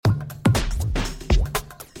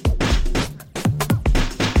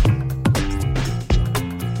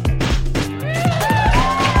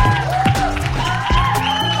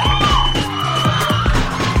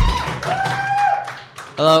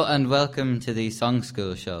and welcome to the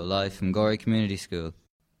Songschool show, live from Gorey Community School.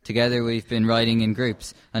 Together we've been writing in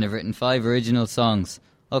groups and have written 5 original songs.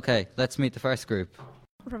 Okay, let's meet the first group.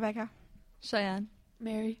 Rebecca, Cheyenne,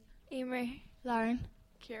 Mary, Emery, Lauren,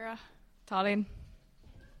 Kira, Colleen.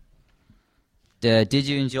 Did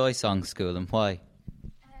you enjoy Songschool and why?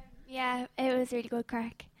 yeah, it was really good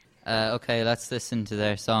crack. Okay, let's listen to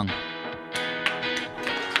their song.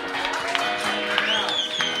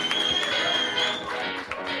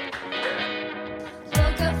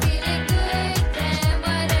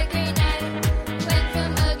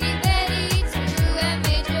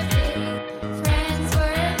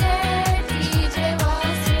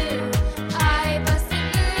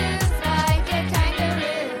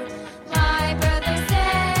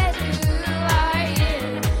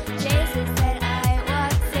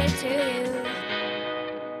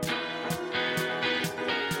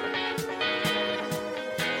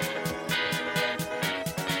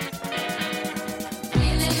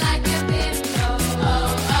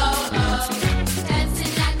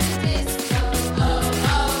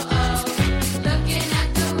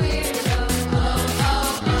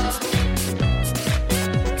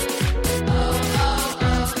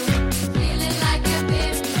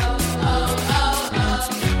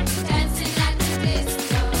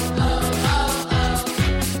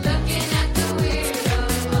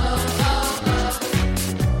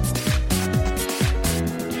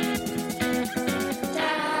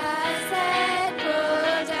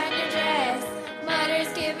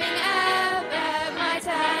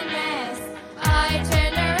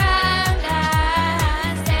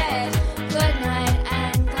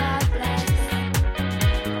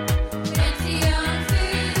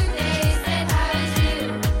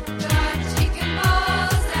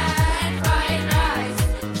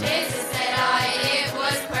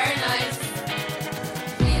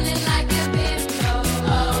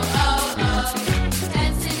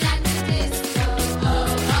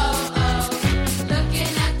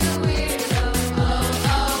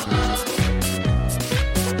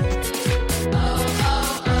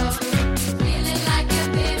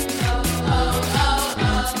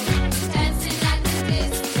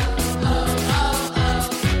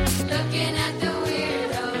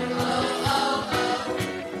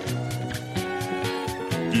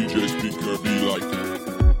 DJ speaker be like.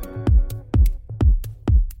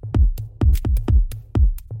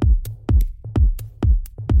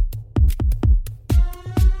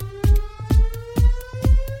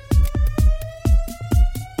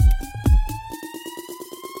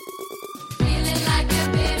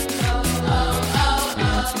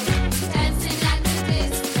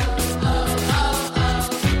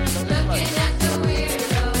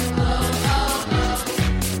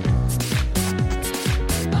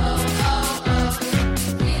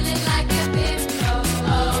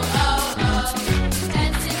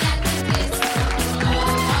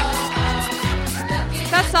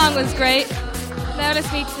 Song was great. Now let's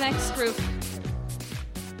meet the next group.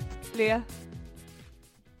 Leah,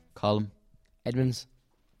 Colm, Edmonds,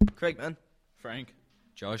 Craig, man. Frank,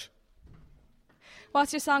 Josh.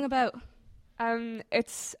 what's your song about?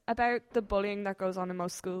 It's about the bullying that goes on in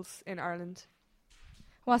most schools in Ireland.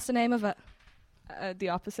 What's the name of it? The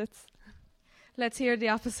Opposites. Let's hear The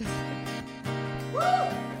Opposites.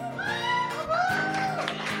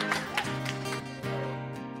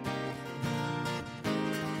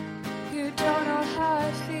 You don't know how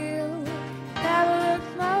I feel. Never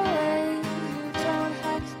look my way. You don't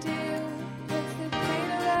have to deal with the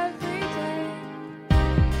pain of every day.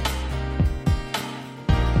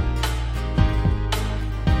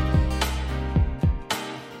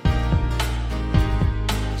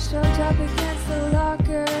 Shoved up against the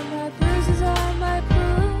locker, my bruises on my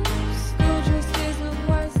boobs. School just isn't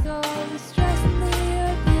worth all the stress and the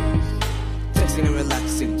abuse. Texting and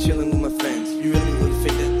relaxing, chilling with my friends. You really would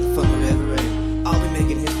think that the fun would ever end. I'll be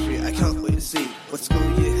making history, I can't wait to see what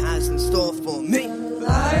school year has in store for me.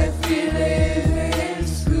 Life we live in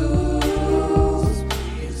schools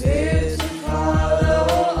is here to follow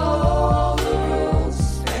all the rules.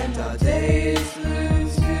 Spend our days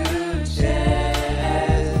glued to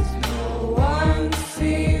chairs. No one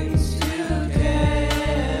seems to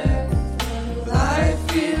care. Life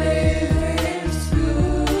we live in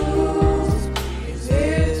schools is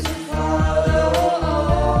here to follow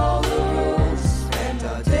all the rules. Spend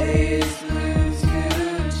our days glued to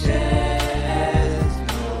chairs.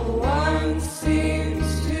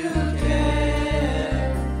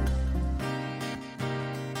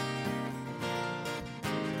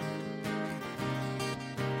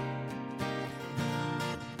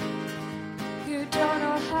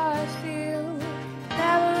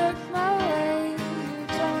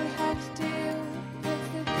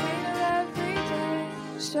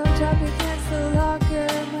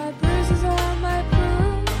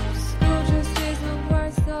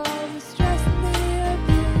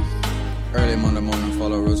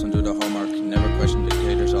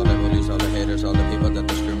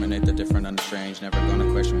 change, never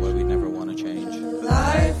gonna question what we'd never want to change.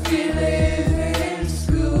 Life we live in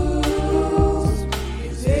schools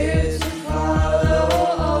is here to follow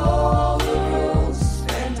all the rules.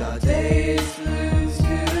 Spend our days glued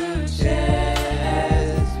to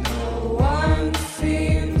chairs. No one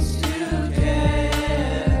seems to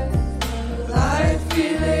care. Life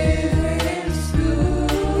we live in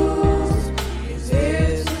schools is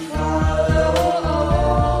here to follow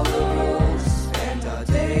all the rules. Spend our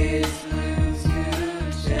days glued to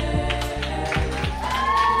chairs.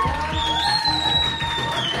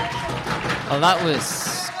 Well, that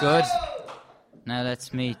was good. Now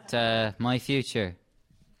let's meet my future.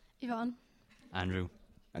 Yvonne, Andrew.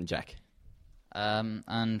 And Jack.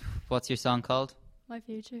 And what's your song called? my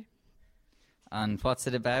future. And what's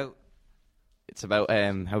it about? It's about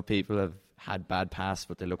how people have had bad past,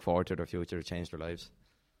 but they look forward to their future to change their lives.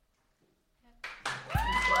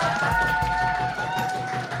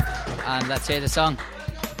 And let's hear the song.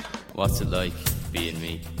 What's it like being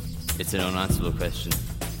me? It's an unanswerable question.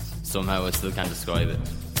 Somehow I still can't describe it,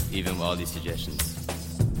 even with all these suggestions.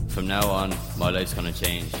 From now on, my life's gonna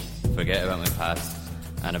change. Forget about my past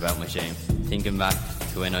and about my shame. Thinking back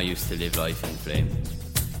to when I used to live life in flame.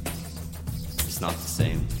 It's not the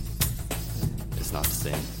same. It's not the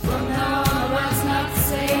same. From now on, life's not the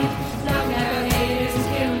same. Love never haters is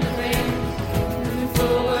killing the brain. Moving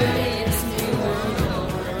forward in this new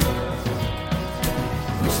world.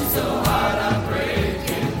 Pushing so hard, I'm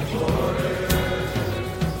breaking order.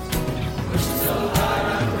 Pushing so hard,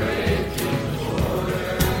 I'm breaking order.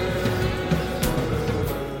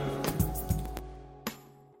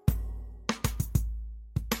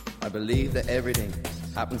 I believe that everything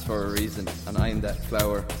happens for a reason, and I'm that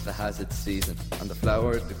flower that has its season. And the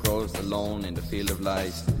flower that grows alone in the field of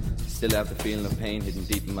lies. Still have the feeling of pain hidden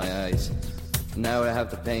deep in my eyes. Now I have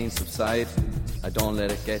the pain subside, I don't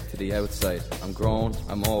let it get to the outside. I'm grown,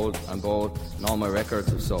 I'm old, I'm bold, and all my records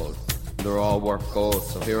have sold. They're all worth gold,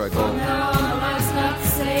 so here I go. From now on, life's not the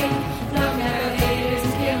same. Love never haters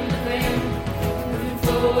is killing the brain. Moving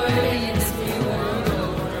forward in this new world.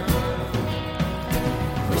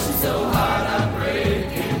 Pushing so hard, I'm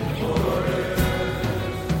breaking order.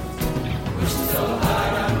 Pushing so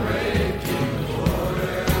hard, I'm breaking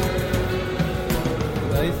order.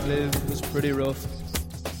 Life lived was pretty rough.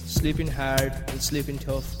 Sleeping hard and sleeping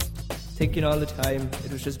tough. Thinking all the time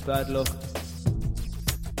it was just bad luck.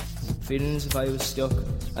 Feeling as if I was stuck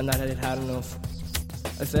and that I had had enough.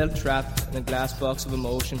 I felt trapped in a glass box of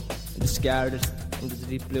emotion and discarded into the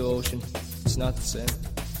deep blue ocean. It's not the same.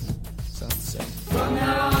 It's not the same. From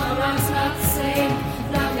now on, life's not the same.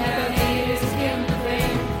 Love never haters is killing the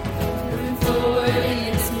brain. Moving forward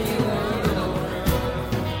in this new world.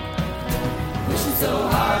 Pushing so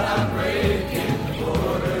hard, I'm breaking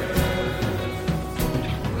order.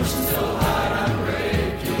 Pushing so hard, I'm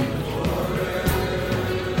breaking order.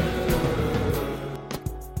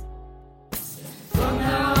 From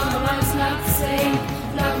now on, life's not the same.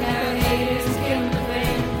 Love never haters is killing the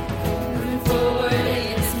brain. Moving forward in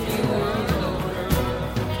this new world.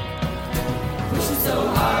 Pushing so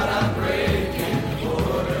hard, I'm breaking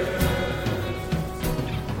order.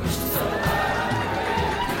 Pushing so hard, I'm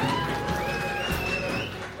breaking.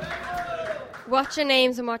 What's your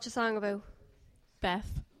names and what's your song about? Beth.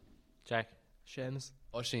 Jack. Shems.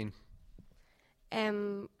 Oisin.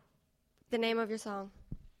 The name of your song.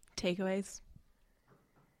 Takeaways.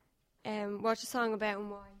 What's your song about and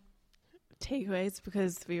why? Takeaways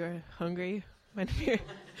because we were hungry when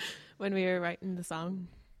we were writing the song.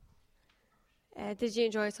 Did you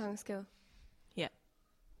enjoy Songschool? Yeah.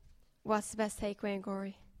 What's the best takeaway in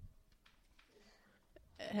Gorey?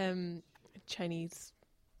 Chinese.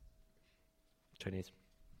 Chinese.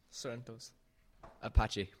 Sorrentos.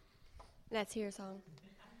 Apache. Let's hear your song.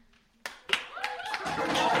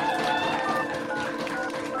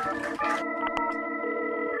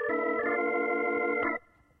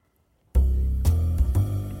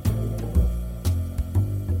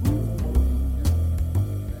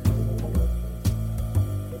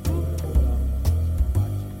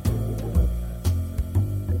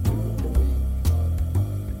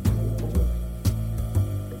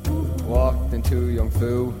 Walked into Young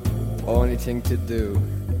Fu, only thing to do.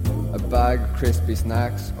 A bag of crispy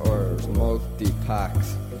snacks or some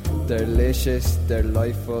multi-packs. They're delicious, they're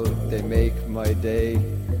delightful, they make my day.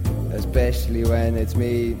 Especially when it's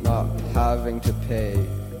me not having to pay.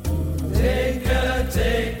 Take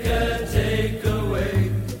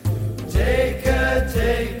away. Take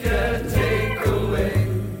away.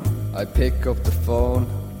 I pick up the phone,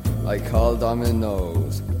 I call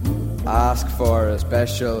Domino's. Ask for a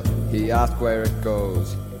special, he asks where it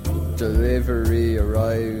goes. Delivery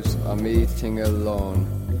arrives, I'm eating alone.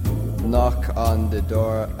 Knock on the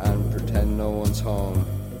door and pretend no one's home.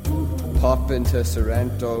 Pop into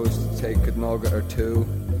Sorrento's, take a nugget or two.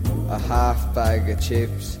 A half bag of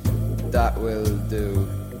chips, that will do.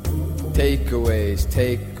 Takeaways,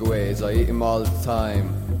 I eat them all the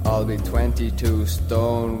time. I'll be 22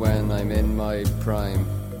 stone when I'm in my prime.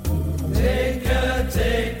 Take away.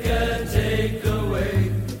 Take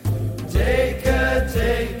away. Take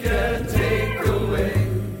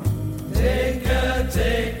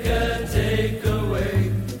away.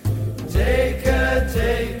 Take away.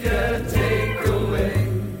 Take away.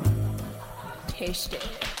 Taste it.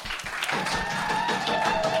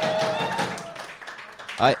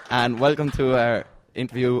 Hi, and welcome to our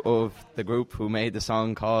interview of the group who made the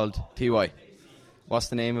song called TY. What's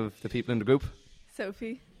the name of the people in the group?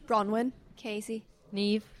 Sophie. Bronwyn. Casey.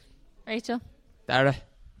 Neve. Rachel. Dara.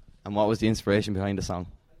 And what was the inspiration behind the song?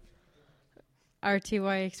 Our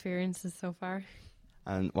TY experiences so far.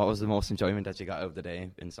 And what was the most enjoyment that you got out of the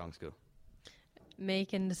day in Songschool?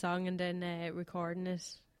 Making the song and then recording it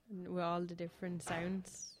with all the different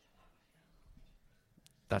sounds.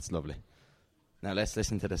 That's lovely. Now let's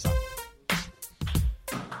listen to the song.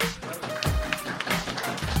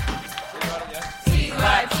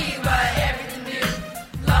 TY, everything new.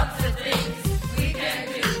 Lots of things we can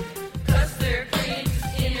do. Custard creams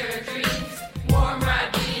in your dreams. Warm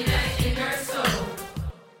Ribena in your soul.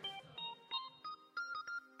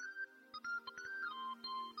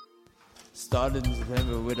 Started in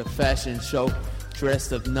September with a fashion show.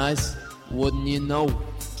 Dressed up nice, wouldn't you know?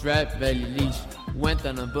 Strap belly leash, went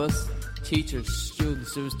on a bus. Teachers,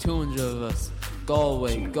 students, there was 200 of us.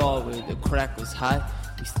 Galway, the crack was high.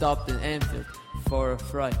 We stopped in Enfield for a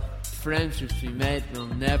fry. Friendships we made will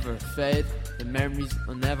never fade. The memories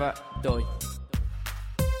will never die.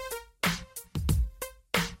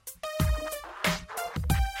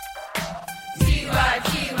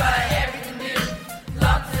 TY, everything new.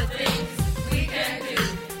 Lots of things we can do.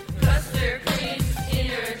 Custard creams in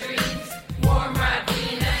your dreams. Warm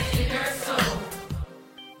Ribena in your soul.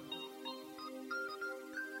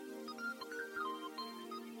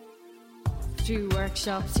 2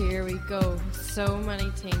 workshops, here we go. So many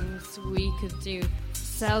things we could do.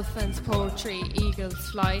 Self-defense, poetry, eagles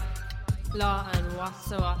flight, law and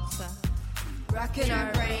whatsa. Racking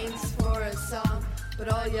our brains for a song, but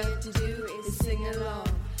all you have to do is sing along.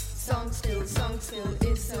 Songschool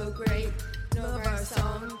is so great. Love our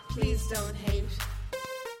song, please don't hate.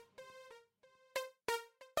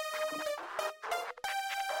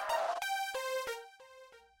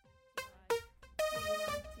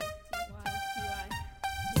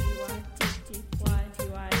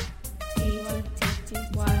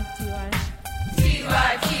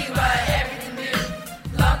 TY, everything new.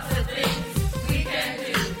 Lots of things we can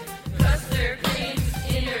do. Custard creams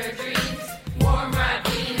in your dreams. Warm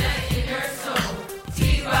Ribena in your soul.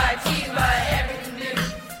 TY, everything new.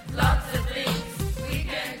 Lots of things we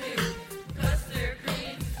can do. Custard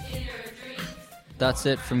creams in your dreams. That's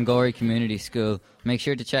it from Gorey Community School. Make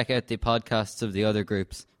sure to check out the podcasts of the other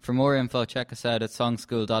groups. For more info, check us out at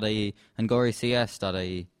songschool.ie and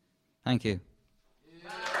gorycs.ie. Thank you.